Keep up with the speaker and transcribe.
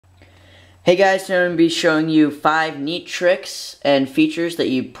Hey guys, today I'm going to be showing you 5 neat tricks and features that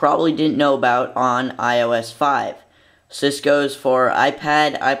you probably didn't know about on iOS 5. So this goes for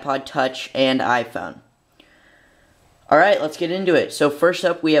iPad, iPod Touch, and iPhone. Alright, let's get into it. So first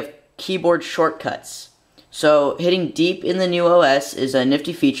up we have keyboard shortcuts. So hitting deep in the new OS is a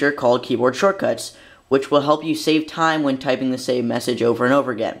nifty feature called keyboard shortcuts, which will help you save time when typing the same message over and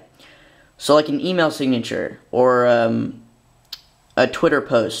over again. So like an email signature, or a Twitter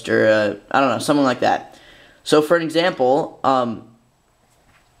post, or I don't know, something like that. So for an example,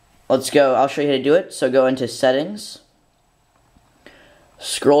 let's go, I'll show you how to do it. So go into settings,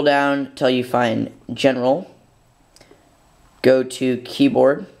 scroll down till you find general, go to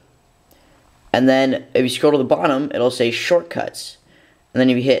keyboard, and then if you scroll to the bottom, it'll say shortcuts. And then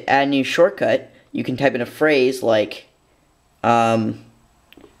if you hit add new shortcut, you can type in a phrase like, call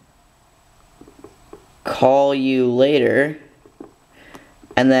you later.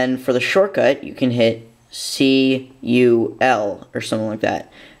 And then for the shortcut, you can hit CUL or something like that,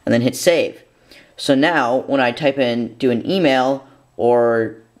 and then hit save. So now, when I do an email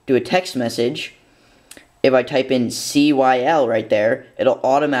or do a text message, if I type in CYL right there, it'll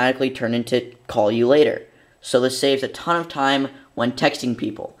automatically turn into call you later. So this saves a ton of time when texting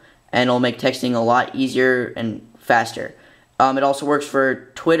people, and it'll make texting a lot easier and faster. It also works for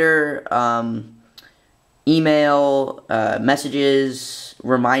Twitter, email, messages,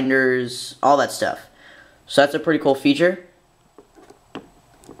 reminders, all that stuff. So that's a pretty cool feature.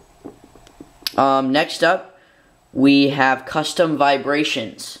 Next up, we have custom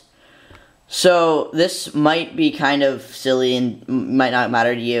vibrations. So this might be kind of silly and might not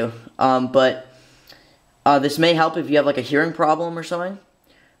matter to you, but this may help if you have like a hearing problem or something.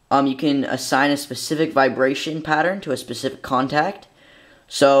 You can assign a specific vibration pattern to a specific contact.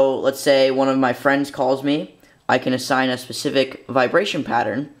 So let's say one of my friends calls me, I can assign a specific vibration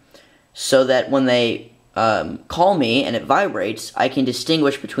pattern so that when they call me and it vibrates, I can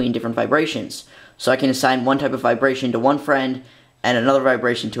distinguish between different vibrations. So I can assign one type of vibration to one friend and another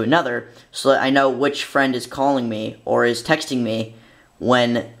vibration to another, so that I know which friend is calling me or is texting me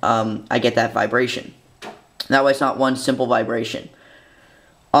when I get that vibration. That way it's not one simple vibration.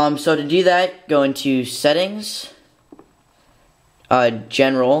 So to do that, go into settings,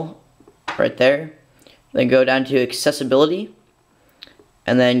 general, right there, then go down to accessibility,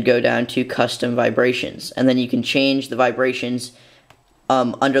 and then go down to custom vibrations, and then you can change the vibrations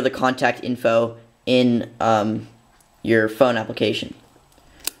under the contact info in your phone application.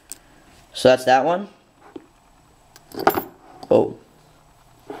 So that's that one. Oh,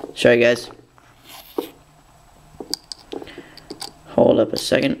 sorry guys, hold up a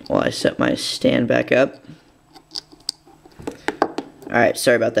second while I set my stand back up. Alright,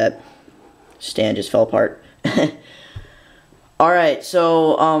 sorry about that. Stand just fell apart. Alright,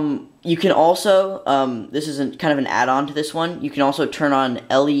 so you can also, this is kind of an add-on to this one, you can also turn on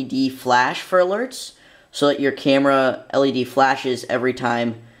LED flash for alerts, so that your camera LED flashes every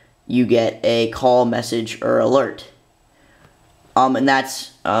time you get a call, message, or alert. And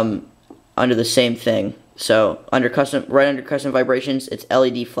that's under the same thing. So right under custom vibrations, it's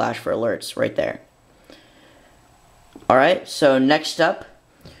LED flash for alerts right there. Alright, so next up,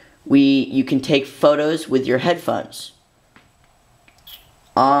 you can take photos with your headphones.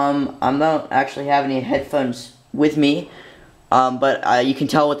 I don't actually have any headphones with me, but you can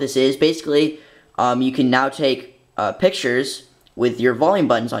tell what this is. Basically, you can now take pictures with your volume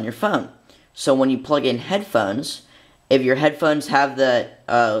buttons on your phone. So when you plug in headphones, if your headphones have that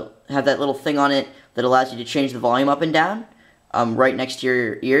little thing on it that allows you to change the volume up and down, right next to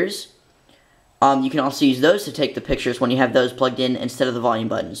your ears, you can also use those to take the pictures when you have those plugged in instead of the volume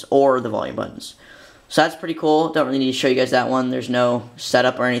buttons, or the volume buttons. So that's pretty cool. Don't really need to show you guys that one. There's no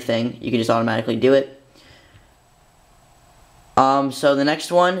setup or anything. You can just automatically do it. So the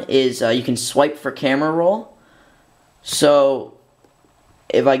next one is you can swipe for camera roll. So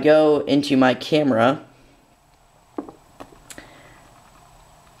if I go into my camera,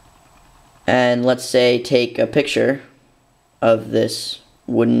 and let's say take a picture of this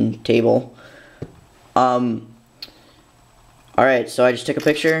wooden table. Alright, so I just took a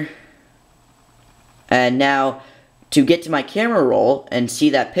picture, and now to get to my camera roll and see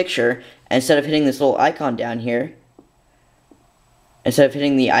that picture, instead of hitting this little icon down here, instead of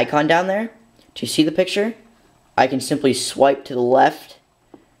hitting the icon down there to see the picture, I can simply swipe to the left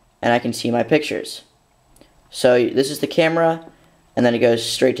and I can see my pictures. So this is the camera, and then it goes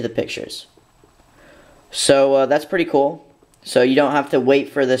straight to the pictures. So that's pretty cool. So you don't have to wait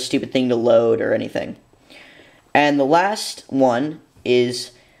for the stupid thing to load or anything. And the last one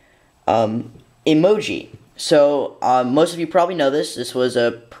is emoji. So most of you probably know this. This was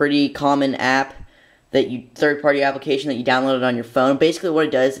a pretty common app third-party application that you downloaded on your phone. Basically what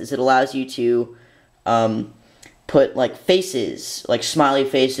it does is it allows you to put like faces, like smiley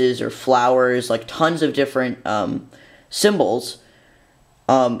faces or flowers, like tons of different symbols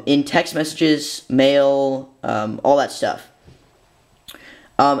in text messages, mail, all that stuff.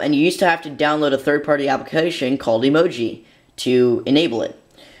 And you used to have to download a third-party application called Emoji to enable it.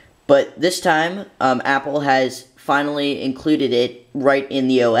 But this time, Apple has finally included it right in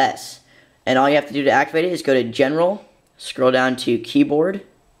the OS. And all you have to do to activate it is go to General, scroll down to Keyboard,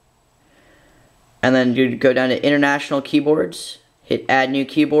 and then you go down to International Keyboards, hit Add New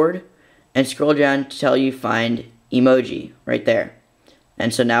Keyboard, and scroll down till you find Emoji right there.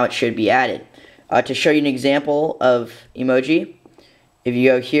 And so now it should be added. To show you an example of Emoji, if you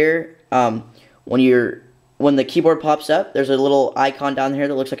go here, when the keyboard pops up, there's a little icon down here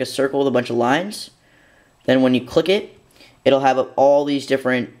that looks like a circle with a bunch of lines. Then when you click it, it'll have all these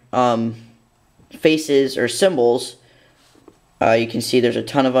different faces or symbols. You can see there's a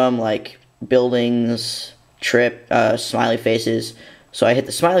ton of them, like buildings, trip, smiley faces. So I hit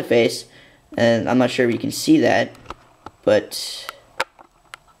the smiley face, and I'm not sure if you can see that, but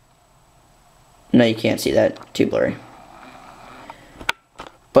no, you can't see that. Too blurry.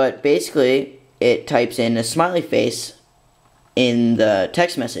 But basically, it types in a smiley face in the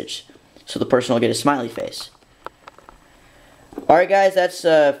text message, so the person will get a smiley face. Alright guys,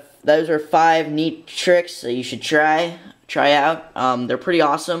 those are 5 neat tricks that you should try out. They're pretty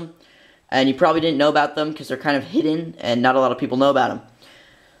awesome, and you probably didn't know about them because they're kind of hidden and not a lot of people know about them.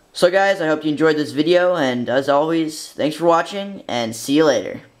 So guys, I hope you enjoyed this video, and as always, thanks for watching, and see you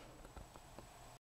later.